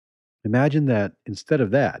 imagine that instead of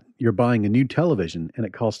that, you're buying a new television and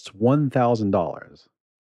it costs $1,000.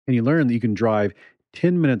 And you learn that you can drive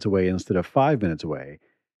 10 minutes away instead of 5 minutes away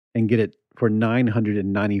and get it for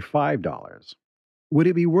 $995. Would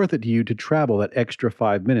it be worth it to you to travel that extra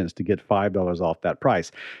 5 minutes to get $5 off that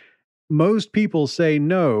price? Most people say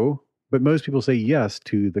no, but most people say yes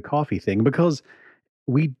to the coffee thing because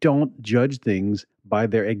we don't judge things by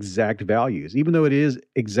their exact values. Even though it is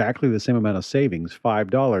exactly the same amount of savings,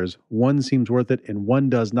 $5, one seems worth it and one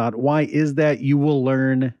does not. Why is that? You will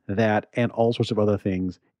learn that and all sorts of other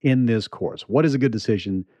things in this course. What is a good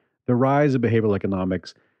decision? The rise of behavioral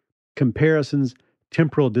economics, comparisons,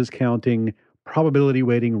 temporal discounting, probability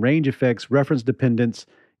weighting, range effects, reference dependence.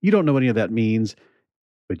 You don't know what any of that means,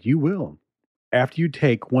 but you will. After you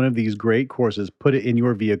take one of these great courses, put it in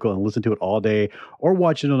your vehicle and listen to it all day, or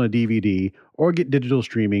watch it on a DVD, or get digital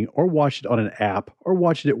streaming, or watch it on an app, or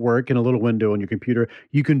watch it at work in a little window on your computer,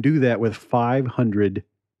 you can do that with 500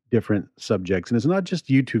 different subjects. And it's not just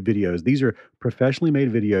YouTube videos. These are professionally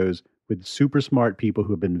made videos with super smart people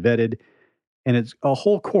who have been vetted. And it's a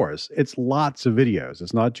whole course. It's lots of videos.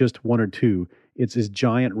 It's not just one or two. It's this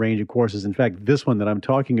giant range of courses. In fact, this one that I'm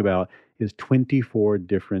talking about is 24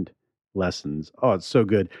 different lessons. Oh, it's so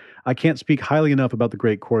good. I can't speak highly enough about the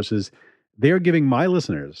great courses. They are giving my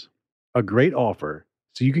listeners a great offer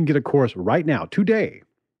so you can get a course right now, today.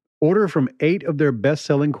 Order from 8 of their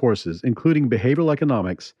best-selling courses, including behavioral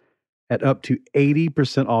economics, at up to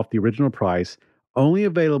 80% off the original price, only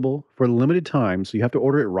available for a limited time, so you have to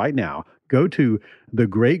order it right now. Go to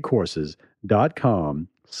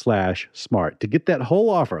thegreatcourses.com/smart. To get that whole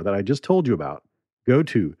offer that I just told you about, go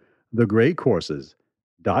to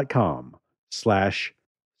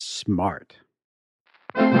thegreatcourses.com/smart.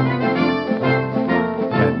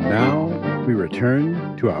 And now we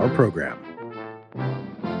return to our program.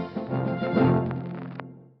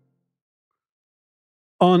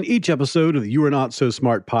 On each episode of the You Are Not So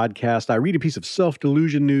Smart podcast, I read a piece of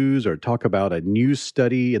self-delusion news or talk about a new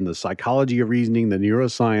study in the psychology of reasoning, the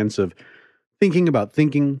neuroscience of thinking, about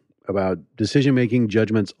decision-making,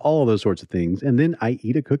 judgments, all of those sorts of things, and then I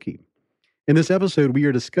eat a cookie. In this episode, we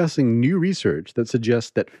are discussing new research that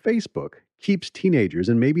suggests that Facebook keeps teenagers,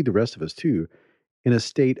 and maybe the rest of us too, in a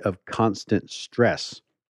state of constant stress.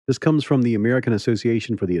 This comes from the American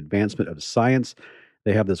Association for the Advancement of Science.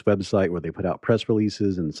 They have this website where they put out press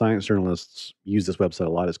releases, and science journalists use this website a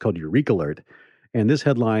lot. It's called Eureka Alert. And this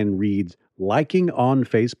headline reads, "Liking on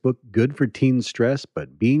Facebook good for teen stress,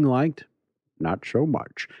 but being liked, not so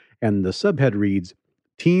much." And the subhead reads,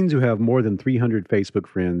 "Teens who have more than 300 Facebook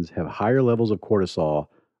friends have higher levels of cortisol,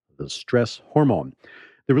 the stress hormone."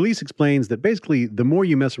 The release explains that basically the more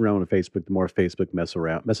you mess around with Facebook, the more Facebook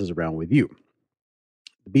messes around with you.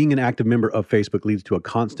 Being an active member of Facebook leads to a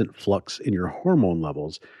constant flux in your hormone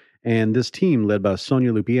levels. And this team, led by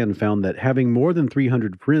Sonia Lupien, found that having more than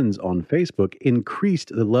 300 friends on Facebook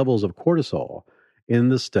increased the levels of cortisol in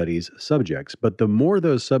the study's subjects. But the more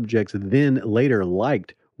those subjects then later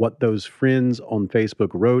liked what those friends on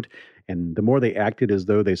Facebook wrote, and the more they acted as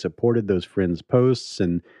though they supported those friends' posts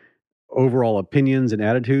and overall opinions and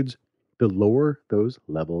attitudes, the lower those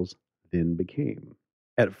levels then became.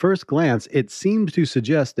 At first glance, it seems to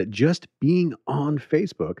suggest that just being on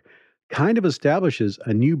Facebook kind of establishes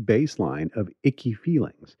a new baseline of icky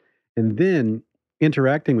feelings, and then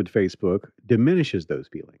interacting with Facebook diminishes those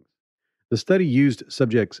feelings. The study used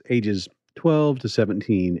subjects ages 12 to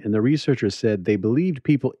 17, and the researchers said they believed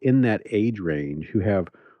people in that age range who have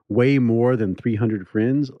way more than 300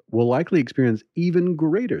 friends will likely experience even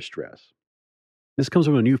greater stress. This comes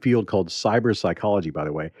from a new field called cyber psychology, by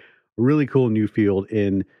the way. A really cool new field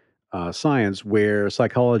in science where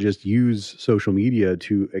psychologists use social media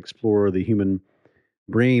to explore the human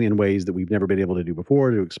brain in ways that we've never been able to do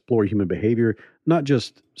before, to explore human behavior, not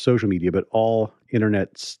just social media, but all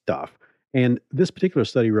internet stuff. And this particular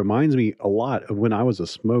study reminds me a lot of when I was a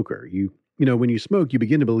smoker. You know, when you smoke, you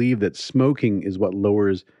begin to believe that smoking is what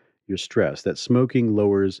lowers your stress, that smoking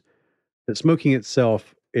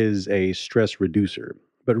itself is a stress reducer.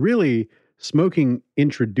 But really, smoking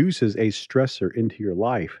introduces a stressor into your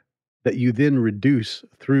life that you then reduce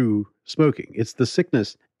through smoking. It's the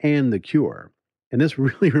sickness and the cure. And this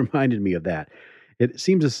really reminded me of that. It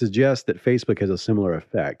seems to suggest that Facebook has a similar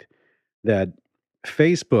effect, that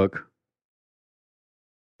Facebook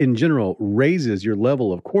in general raises your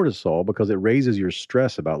level of cortisol because it raises your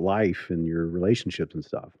stress about life and your relationships and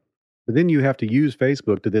stuff. But then you have to use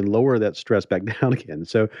Facebook to then lower that stress back down again.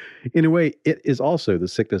 So in a way, it is also the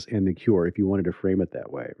sickness and the cure if you wanted to frame it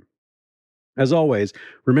that way. As always,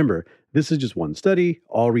 remember, this is just one study.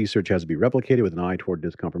 All research has to be replicated with an eye toward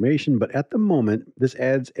disconfirmation. But at the moment, this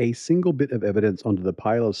adds a single bit of evidence onto the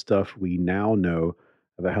pile of stuff we now know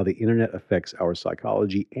about how the internet affects our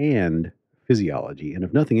psychology and physiology. And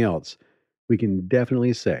if nothing else, we can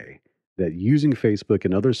definitely say that using Facebook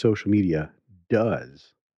and other social media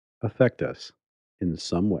does affect us in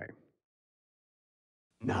some way.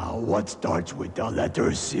 Now, what starts with the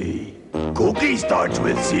letter C? Cookie starts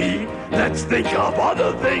with C. Let's think of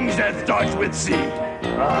other things that starts with C.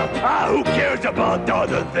 Who cares about the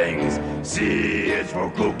other things? C is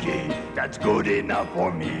for cookie. That's good enough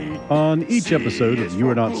for me. On each C episode of is You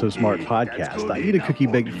Are for Not So cookie. Smart That's podcast, good I eat a enough cookie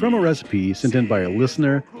for baked from a me. recipe sent in by a C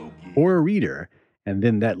listener is for cookie. or a reader. And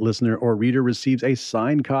then that listener or reader receives a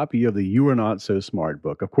signed copy of the You Are Not So Smart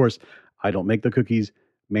book. Of course, I don't make the cookies.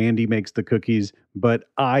 Mandy makes the cookies, but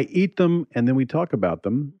I eat them, and then we talk about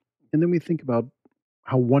them, and then we think about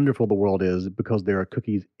how wonderful the world is because there are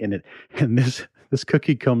cookies in it. And this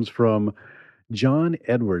cookie comes from John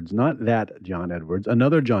Edwards, not that John Edwards,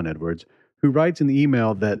 another John Edwards, who writes in the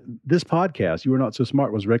email that this podcast, You Are Not So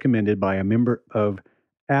Smart, was recommended by a member of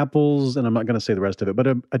Apple's, and I'm not going to say the rest of it, but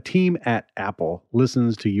a team at Apple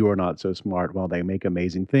listens to You Are Not So Smart while they make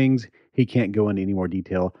amazing things. He can't go into any more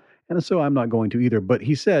detail, and so I'm not going to either. But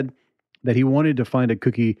he said that he wanted to find a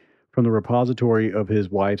cookie from the repository of his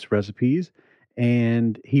wife's recipes,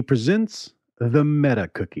 and he presents the Meta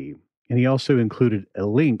Cookie. And he also included a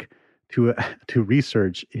link to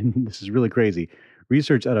research, and this is really crazy,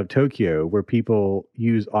 research out of Tokyo where people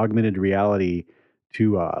use augmented reality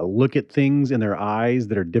to look at things in their eyes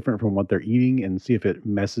that are different from what they're eating and see if it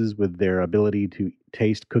messes with their ability to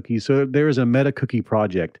taste cookies. So there is a Meta Cookie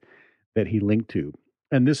project that he linked to.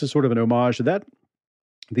 And this is sort of an homage to that.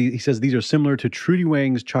 He says these are similar to Trudy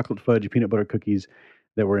Wang's chocolate fudge peanut butter cookies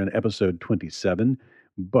that were in episode 27,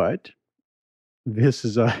 but this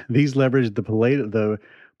is these leverage the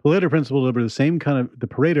Pareto principle to deliver the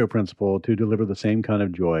Pareto principle to deliver the same kind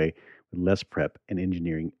of joy with less prep and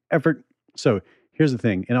engineering effort. So here's the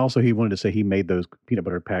thing, and also he wanted to say he made those peanut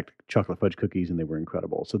butter packed chocolate fudge cookies, and they were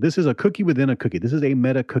incredible. So this is a cookie within a cookie. This is a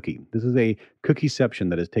meta cookie. This is a cookieception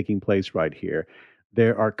that is taking place right here.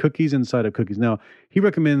 There are cookies inside of cookies. Now, he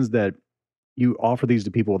recommends that you offer these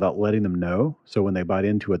to people without letting them know. So when they bite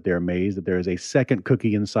into it, they're amazed that there is a second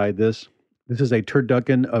cookie inside this. This is a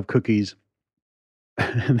turducken of cookies.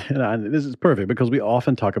 And this is perfect because we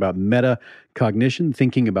often talk about metacognition,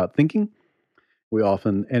 thinking about thinking.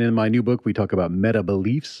 And in my new book, we talk about meta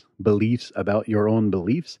beliefs, beliefs about your own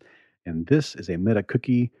beliefs. And this is a meta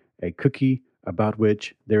cookie, a cookie about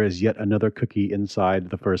which there is yet another cookie inside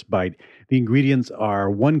the first bite. The ingredients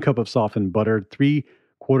are 1 cup of softened butter,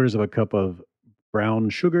 3/4 of a cup of brown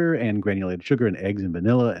sugar and granulated sugar and eggs and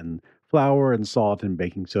vanilla and flour and salt and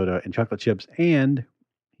baking soda and chocolate chips. And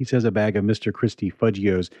he says a bag of Mr. Christie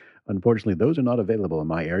Fudgios. Unfortunately, those are not available in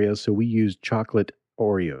my area, so we use chocolate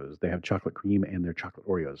Oreos. They have chocolate cream and they're chocolate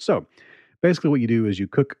Oreos. So basically what you do is you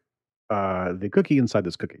cook the cookie inside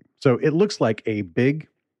this cookie. So it looks like a big,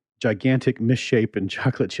 gigantic, misshapen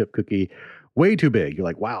chocolate chip cookie, way too big. You're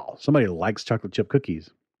like, wow, somebody likes chocolate chip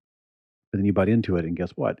cookies. But then you bite into it and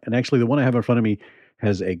guess what? And actually the one I have in front of me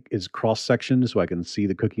is cross-sectioned so I can see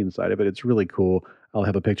the cookie inside of it. It's really cool. I'll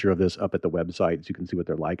have a picture of this up at the website so you can see what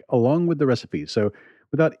they're like, along with the recipes. So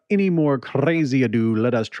without any more crazy ado,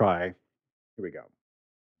 let us try. Here we go.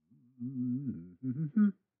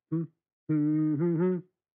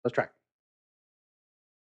 Let's try.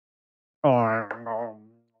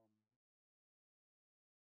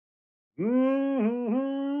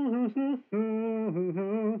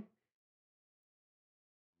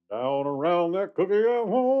 Down around that cookie at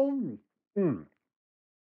home.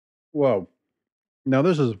 Whoa. Now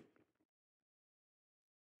this is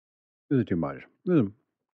too much. This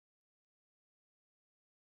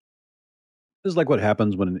is like what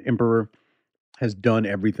happens when an emperor has done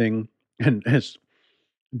everything and has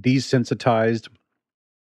desensitized,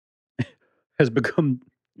 has become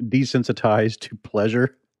desensitized to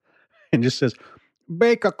pleasure and just says,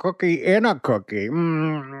 bake a cookie in a cookie.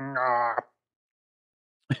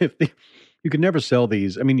 You could never sell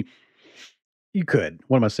these. I mean, you could.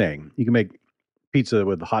 What am I saying? You can make pizza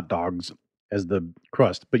with hot dogs as the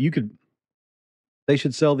crust, but they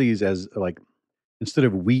should sell these as like, instead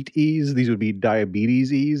of wheat-ease, these would be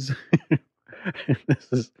diabetes-ease.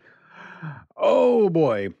 Oh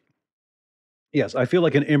boy. Yes, I feel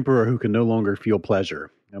like an emperor who can no longer feel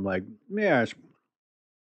pleasure. I'm like, yes,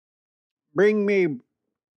 bring me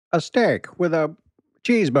a steak with a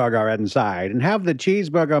cheeseburger inside and have the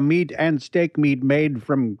cheeseburger meat and steak meat made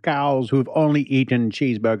from cows who've only eaten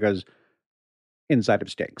cheeseburgers inside of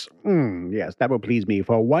steaks. Yes, that will please me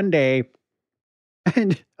for one day.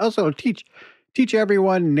 And also teach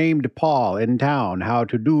everyone named Paul in town how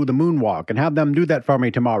to do the moonwalk and have them do that for me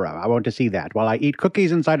tomorrow. I want to see that while I eat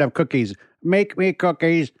cookies inside of cookies. Make me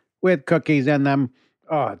cookies with cookies in them.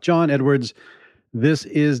 Oh, John Edwards, this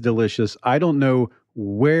is delicious. I don't know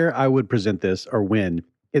where I would present this or when.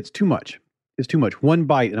 It's too much. It's too much. One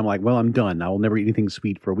bite and I'm like, well, I'm done. I will never eat anything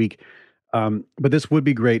sweet for a week. But this would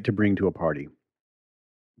be great to bring to a party.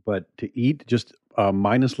 But to eat, just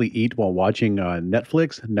mindlessly eat while watching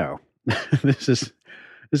Netflix, no. This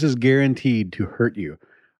is guaranteed to hurt you,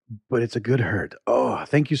 but it's a good hurt. Oh,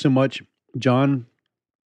 thank you so much, John.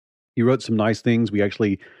 You wrote some nice things. We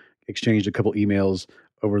actually exchanged a couple emails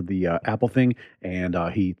over the Apple thing, and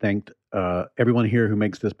he thanked everyone here who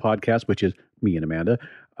makes this podcast, which is me and Amanda,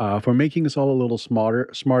 for making us all a little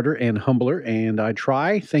smarter and humbler. And I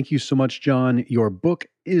try. Thank you so much, John. Your book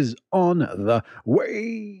is on the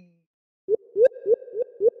way.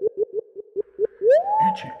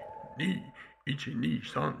 Ichi ni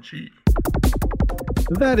san shi.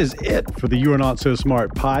 That is it for the You Are Not So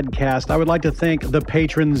Smart podcast. I would like to thank the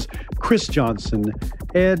patrons Chris Johnson,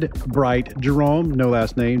 Ed Bright, Jerome, no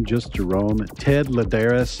last name, just Jerome, Ted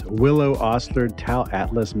Ladaris, Willow Ostler, Tal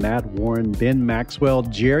Atlas, Matt Warren, Ben Maxwell,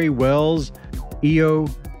 Jerry Wells, Eo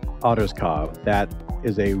Otterskov. That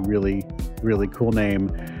is a really, really cool name.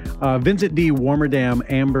 Vincent D. Warmerdam,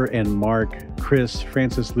 Amber and Mark, Chris,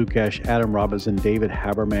 Francis Lukesh, Adam Robinson, David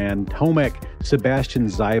Haberman, Tomek, Sebastian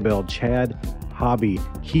Zybel, Chad Hobby,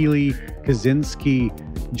 Keeley, Kaczynski,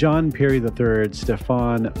 John Perry III,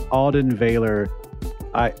 Stefan, Alden Vaylor.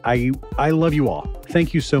 I love you all.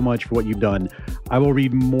 Thank you so much for what you've done. I will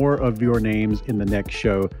read more of your names in the next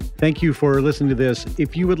show. Thank you for listening to this.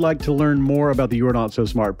 If you would like to learn more about the You Are Not So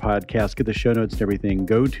Smart podcast, get the show notes and everything,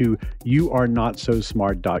 go to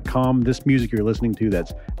youarenotsosmart.com. This music you're listening to,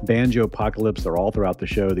 that's Banjo Apocalypse. They're all throughout the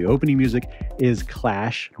show. The opening music is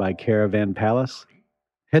Clash by Caravan Palace.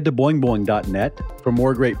 Head to boingboing.net for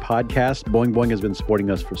more great podcasts. Boing Boing has been supporting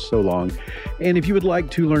us for so long. And if you would like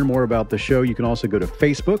to learn more about the show, you can also go to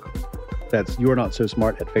Facebook. That's You Are Not So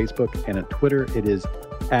Smart at Facebook. And at Twitter, it is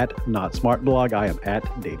 @NotSmartBlog. I am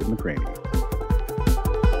 @David McCraney.